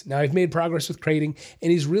issues. Now, I've made progress with crating,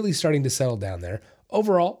 and he's really starting to settle down there.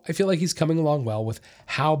 Overall, I feel like he's coming along well with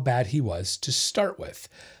how bad he was to start with.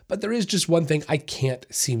 But there is just one thing I can't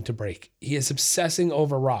seem to break. He is obsessing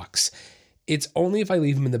over rocks. It's only if I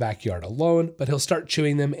leave him in the backyard alone, but he'll start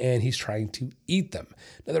chewing them and he's trying to eat them.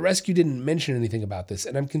 Now, the rescue didn't mention anything about this,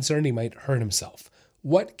 and I'm concerned he might hurt himself.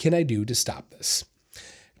 What can I do to stop this?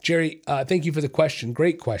 Jerry, thank you for the question.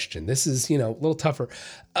 Great question. This is, a little tougher.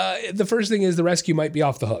 The first thing is the rescue might be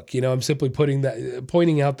off the hook. I'm simply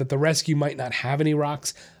pointing out that the rescue might not have any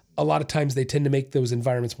rocks. A lot of times they tend to make those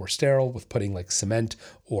environments more sterile with putting like cement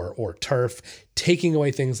or turf, taking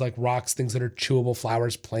away things like rocks, things that are chewable,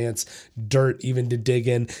 flowers, plants, dirt, even to dig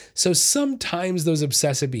in. So sometimes those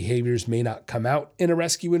obsessive behaviors may not come out in a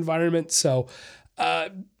rescue environment. So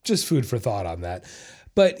just food for thought on that.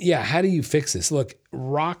 But yeah, how do you fix this? Look,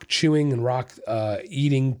 rock chewing and rock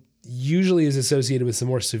eating usually is associated with some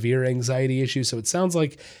more severe anxiety issues. So it sounds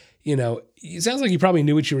like, you probably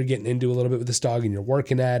knew what you were getting into a little bit with this dog and you're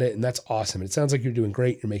working at it, and that's awesome. It sounds like you're doing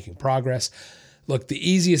great. You're making progress. Look, the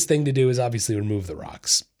easiest thing to do is obviously remove the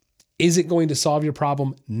rocks. Is it going to solve your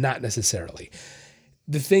problem? Not necessarily.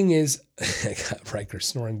 The thing is, I got Riker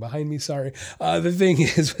snoring behind me, sorry. The thing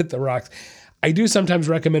is with the rocks, I do sometimes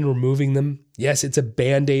recommend removing them. Yes, it's a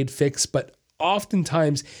Band-Aid fix, but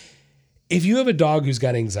oftentimes, if you have a dog who's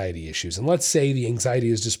got anxiety issues, and let's say the anxiety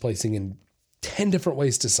is displacing in 10 different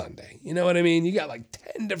ways to Sunday. You know what I mean? You got like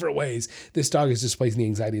 10 different ways this dog is displacing the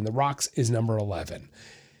anxiety, and the rocks is number 11.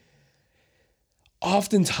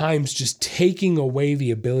 Oftentimes, just taking away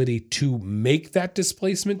the ability to make that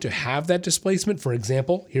displacement, to have that displacement. For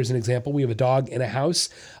example, here's an example. We have a dog in a house,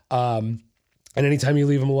 and anytime you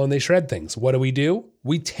leave them alone, they shred things. What do?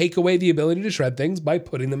 We take away the ability to shred things by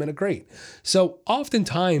putting them in a crate. So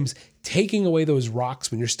oftentimes, taking away those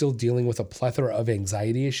rocks when you're still dealing with a plethora of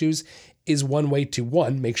anxiety issues is one way to,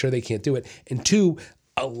 one, make sure they can't do it, and two,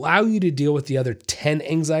 allow you to deal with the other 10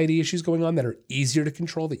 anxiety issues going on that are easier to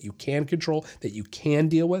control, that you can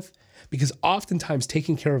deal with. Because oftentimes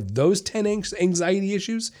taking care of those 10 anxiety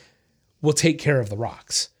issues will take care of the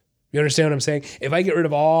rocks. You understand what I'm saying? If I get rid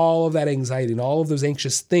of all of that anxiety and all of those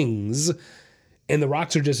anxious things, and the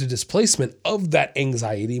rocks are just a displacement of that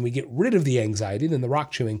anxiety, and we get rid of the anxiety, then the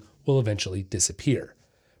rock chewing will eventually disappear,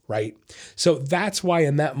 right? So that's why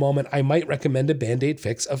in that moment, I might recommend a Band-Aid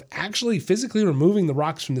fix of actually physically removing the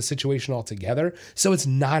rocks from the situation altogether, so it's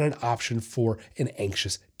not an option for an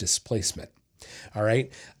anxious displacement. All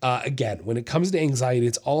right. Again, when it comes to anxiety,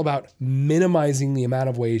 it's all about minimizing the amount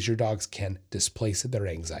of ways your dogs can displace their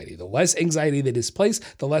anxiety. The less anxiety they displace,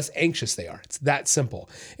 the less anxious they are. It's that simple.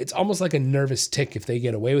 It's almost like a nervous tick. If they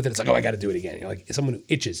get away with it, it's like, oh, I got to do it again. You're like someone who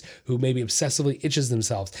itches, who maybe obsessively itches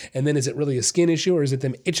themselves. And then is it really a skin issue or is it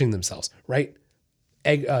them itching themselves, right?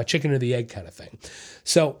 Chicken or the egg kind of thing.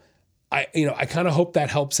 So I kind of hope that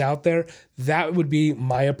helps out there. That would be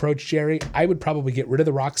my approach, Jerry. I would probably get rid of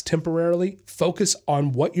the rocks temporarily. Focus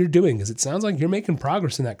on what you're doing, because it sounds like you're making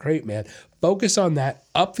progress in that crate, man. Focus on that.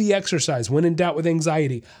 Up the exercise. When in doubt with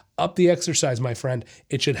anxiety, up the exercise, my friend.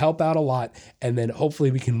 It should help out a lot. And then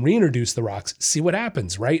hopefully we can reintroduce the rocks. See what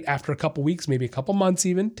happens, right? After a couple weeks, maybe a couple months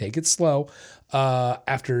even. Take it slow.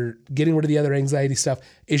 After getting rid of the other anxiety stuff,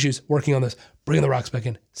 issues, working on this, bringing the rocks back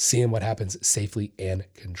in, seeing what happens safely and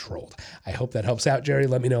controlled. I hope that helps out, Jerry.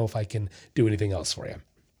 Let me know if I can do anything else for you.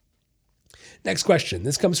 Next question.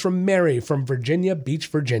 This comes from Mary from Virginia Beach,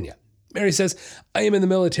 Virginia. Mary says, I am in the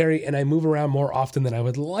military and I move around more often than I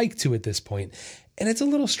would like to at this point, and it's a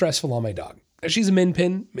little stressful on my dog. She's a min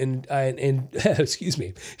pin and excuse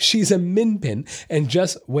me, she's a min pin, and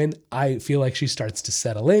just when I feel like she starts to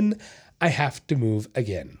settle in, I have to move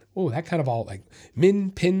again. Oh, that kind of all like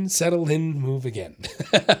min, pin, settle in, move again.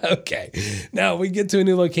 Okay. Now we get to a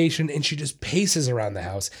new location and she just paces around the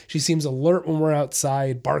house. She seems alert when we're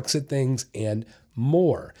outside, barks at things, and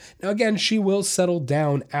more. Now, again, she will settle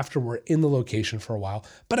down after we're in the location for a while,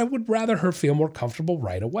 but I would rather her feel more comfortable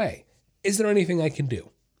right away. Is there anything I can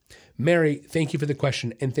do? Mary, thank you for the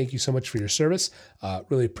question, and thank you so much for your service.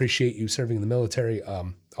 Really appreciate you serving in the military.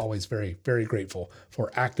 Always very, very grateful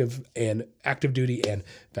for active duty and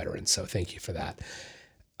veterans. So thank you for that.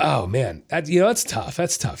 Oh man, that's tough.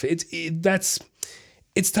 That's tough.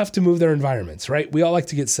 It's tough to move their environments, right? We all like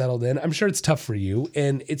to get settled in. I'm sure it's tough for you,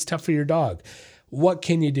 and it's tough for your dog. What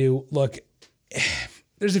can you do? Look,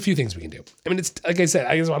 there's a few things we can do. I mean, it's like I said,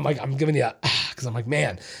 I'm giving you because I'm like,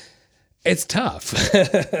 man, it's tough.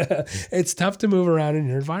 It's tough to move around in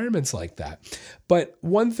your environments like that. But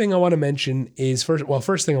one thing I want to mention is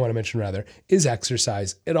first thing I want to mention is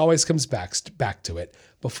exercise. It always comes back to it.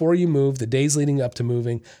 Before you move, the days leading up to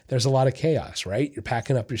moving, there's a lot of chaos, right? You're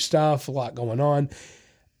packing up your stuff, a lot going on.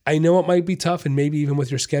 I know it might be tough, and maybe even with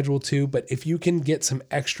your schedule too, but if you can get some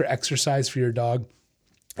extra exercise for your dog,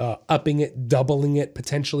 upping it, doubling it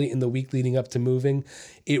potentially in the week leading up to moving,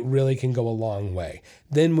 it really can go a long way.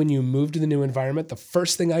 Then when you move to the new environment, the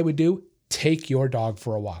first thing I would do, take your dog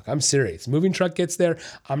for a walk. I'm serious. Moving truck gets there.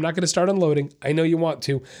 I'm not going to start unloading. I know you want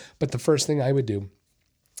to, but the first thing I would do,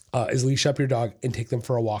 is leash up your dog and take them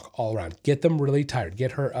for a walk all around. Get them really tired.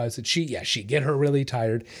 Get her, is it she? Yeah, she. Get her really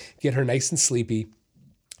tired. Get her nice and sleepy.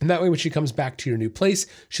 And that way, when she comes back to your new place,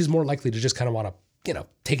 she's more likely to just kind of want to,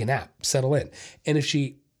 take a nap, settle in. And if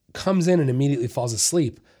she comes in and immediately falls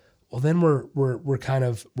asleep, well, then we're kind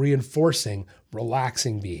of reinforcing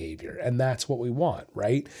relaxing behavior. And that's what we want,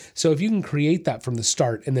 right? So if you can create that from the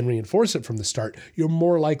start and then reinforce it from the start, you're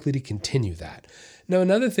more likely to continue that. Now,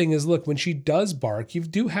 another thing is, look, when she does bark, you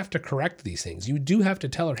do have to correct these things. You do have to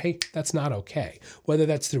tell her, hey, that's not okay. Whether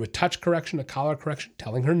that's through a touch correction, a collar correction,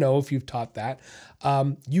 telling her no if you've taught that.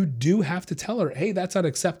 You do have to tell her, hey, that's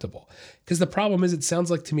unacceptable. Because the problem is, it sounds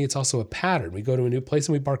like to me it's also a pattern. We go to a new place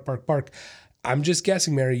and we bark, bark, bark. I'm just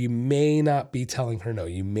guessing, Mary, you may not be telling her no.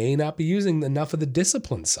 You may not be using enough of the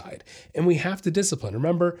discipline side. And we have to discipline.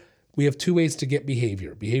 Remember, we have two ways to get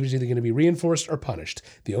behavior. Behavior is either going to be reinforced or punished.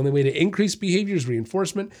 The only way to increase behavior is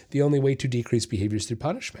reinforcement. The only way to decrease behavior is through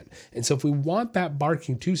punishment. And so if we want that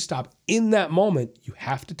barking to stop in that moment, you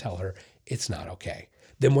have to tell her it's not okay.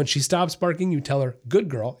 Then when she stops barking, you tell her, good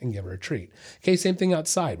girl, and give her a treat. Okay, same thing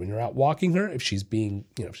outside. When you're out walking her, if she's being,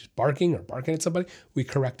 if she's barking or barking at somebody, we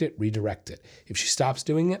correct it, redirect it. If she stops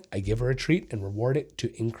doing it, I give her a treat and reward it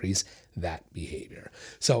to increase that behavior.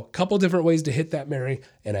 So a couple different ways to hit that, Mary,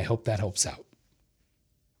 and I hope that helps out.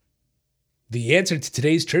 The answer to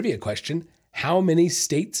today's trivia question, how many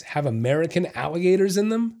states have American alligators in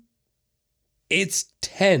them? It's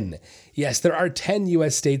 10. Yes, there are 10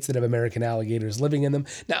 U.S. states that have American alligators living in them.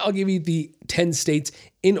 Now, I'll give you the 10 states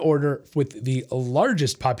in order with the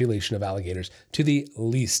largest population of alligators to the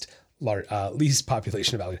least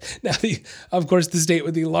population of alligators. Now, of course, the state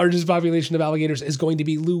with the largest population of alligators is going to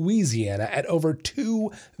be Louisiana at over 2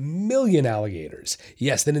 million alligators.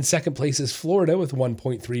 Yes, then in second place is Florida with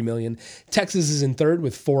 1.3 million. Texas is in third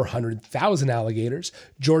with 400,000 alligators.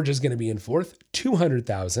 Georgia is going to be in fourth,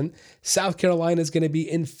 200,000. South Carolina is going to be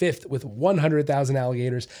in fifth with 100,000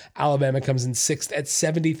 alligators. Alabama comes in sixth at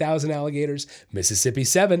 70,000 alligators. Mississippi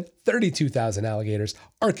 7, 32,000 alligators.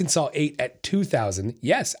 Arkansas 8 at 2,000.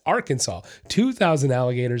 Yes, Arkansas, 2,000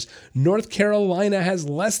 alligators. North Carolina has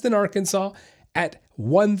less than Arkansas at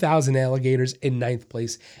 1,000 alligators in ninth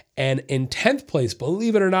place. And in 10th place,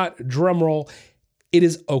 believe it or not, drum roll, it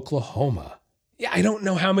is Oklahoma. Yeah, I don't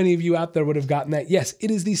know how many of you out there would have gotten that. Yes, it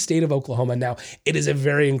is the state of Oklahoma. Now, it is a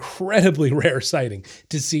very incredibly rare sighting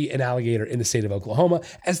to see an alligator in the state of Oklahoma,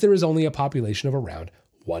 as there is only a population of around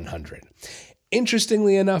 100.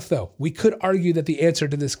 Interestingly enough, though, we could argue that the answer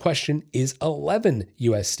to this question is 11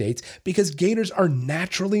 U.S. states because gators are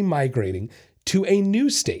naturally migrating to a new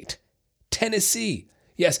state, Tennessee.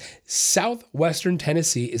 Yes, southwestern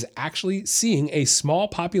Tennessee is actually seeing a small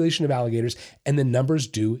population of alligators, and the numbers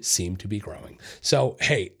do seem to be growing. So,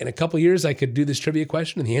 hey, in a couple of years, I could do this trivia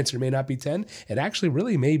question, and the answer may not be 10. It actually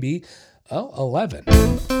really may be, 11.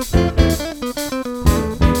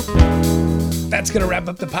 That's going to wrap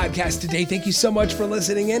up the podcast today. Thank you so much for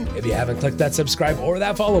listening in. If you haven't clicked that subscribe or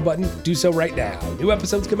that follow button, do so right now. New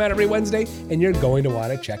episodes come out every Wednesday, and you're going to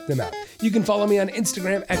want to check them out. You can follow me on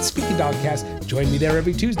Instagram at SpeakyDogcast. Join me there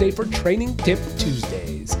every Tuesday for Training Tip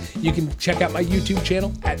Tuesdays. You can check out my YouTube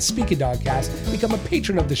channel at SpeakyDogcast. Become a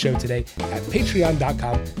patron of the show today at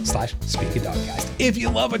patreon.com/SpeakyDogcast. If you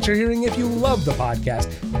love what you're hearing, if you love the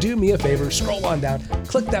podcast, do me a favor, scroll on down,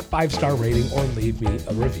 click that 5-star rating, or leave me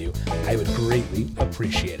a review. I would greatly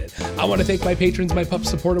appreciate it. I want to thank my patrons, my pup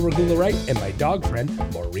supporter, Regula Wright, and my dog friend,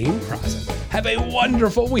 Maureen Crossan. Have a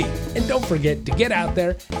wonderful week, and don't forget to get out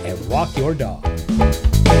there and walk your dog.